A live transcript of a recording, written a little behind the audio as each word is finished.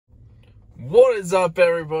What is up,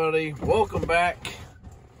 everybody? Welcome back.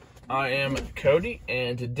 I am Cody,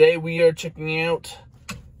 and today we are checking out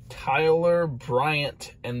Tyler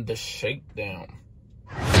Bryant and the Shakedown.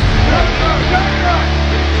 I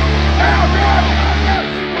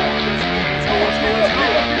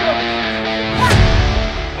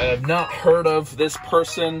have not heard of this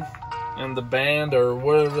person and the band or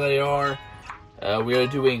whatever they are. We are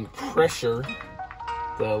doing Pressure,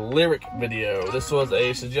 the lyric video. This was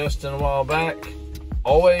a suggestion a while back.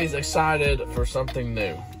 Always excited for something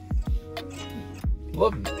new.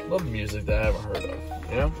 Love music that I haven't heard of,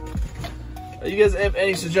 you know? You guys have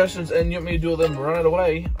any suggestions and you want me to do them right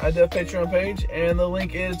away, I do have a Patreon page, and the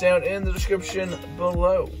link is down in the description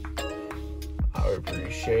below. I would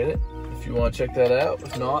appreciate it if you want to check that out.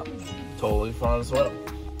 If not, totally fine as well.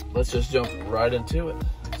 Let's just jump right into it.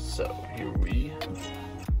 So, here we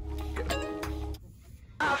go.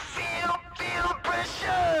 I feel the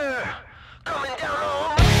pressure coming down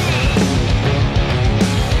on me.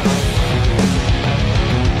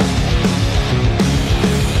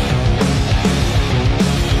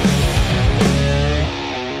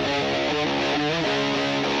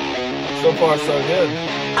 So far, so good.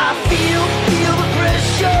 I feel the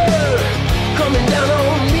pressure coming down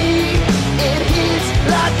on me. It hits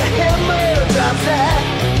like a hammer, drops that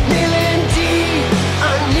kneeling deep.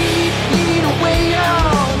 I need a way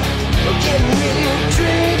out. Get me a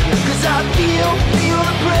drink, 'cause I feel the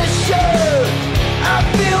pressure. I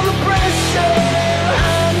feel the pressure.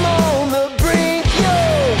 I'm on the brink,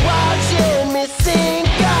 you're watching me sink.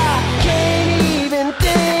 I can't even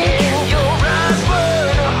think. And your eyes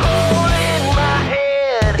burn a hole in my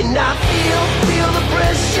head. And I feel the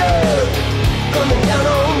pressure coming down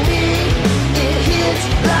on me. It hits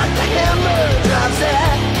like a hammer, drops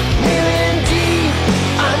that kneeling deep.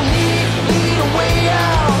 I need a way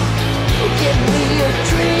out. Get me a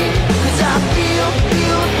drink, 'cause I feel the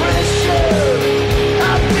pressure. I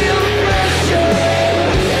feel the pressure.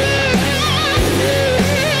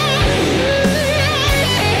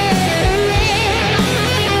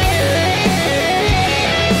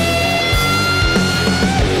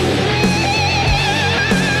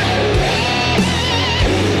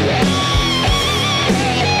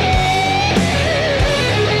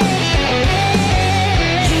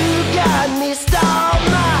 You got me stalled,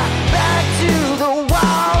 my back to the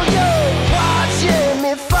wall. You're watching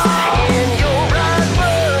me fall, and your eyes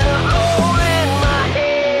burn a hole in my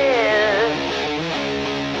head.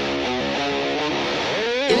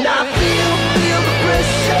 And I feel the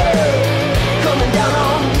pressure coming down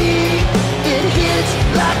on me. It hits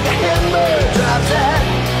like a hammer, drops that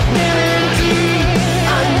kneeling deep.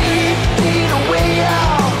 I need a way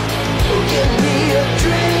out. Get me a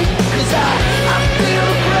drink, 'cause I feel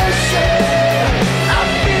the pressure. I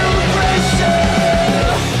feel the pressure.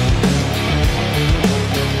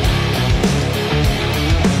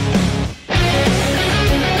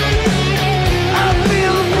 I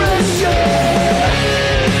feel the pressure.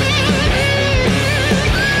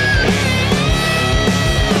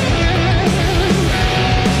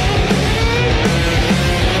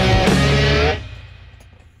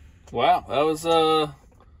 Wow, that was a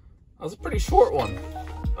pretty short one.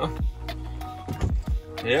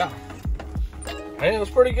 Yeah. Hey, it was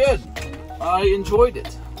pretty good. I enjoyed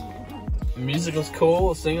it. The music was cool,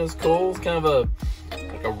 the singing was cool. It's kind of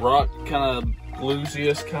like a rock, kind of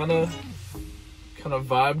bluesiest kind of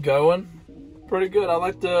vibe going. Pretty good. I'd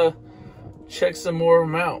like to check some more of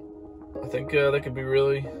them out. I think they could be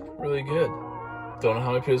really, really good. Don't know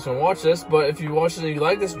how many people's gonna watch this, but if you watch it and you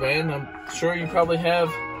like this band, I'm sure you probably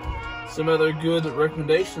have some other good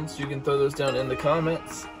recommendations. You can throw those down in the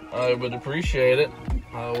comments. I would appreciate it.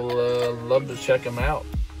 I will love to check them out.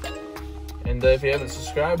 And if you haven't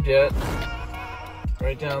subscribed yet,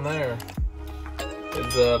 right down there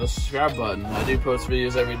is the subscribe button. I do post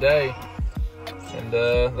videos every day, and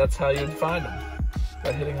that's how you would find them,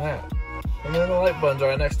 by hitting that. And then the like button's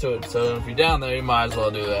right next to it, so if you're down there, you might as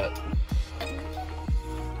well do that.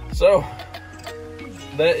 So,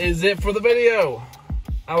 that is it for the video.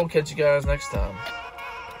 I will catch you guys next time.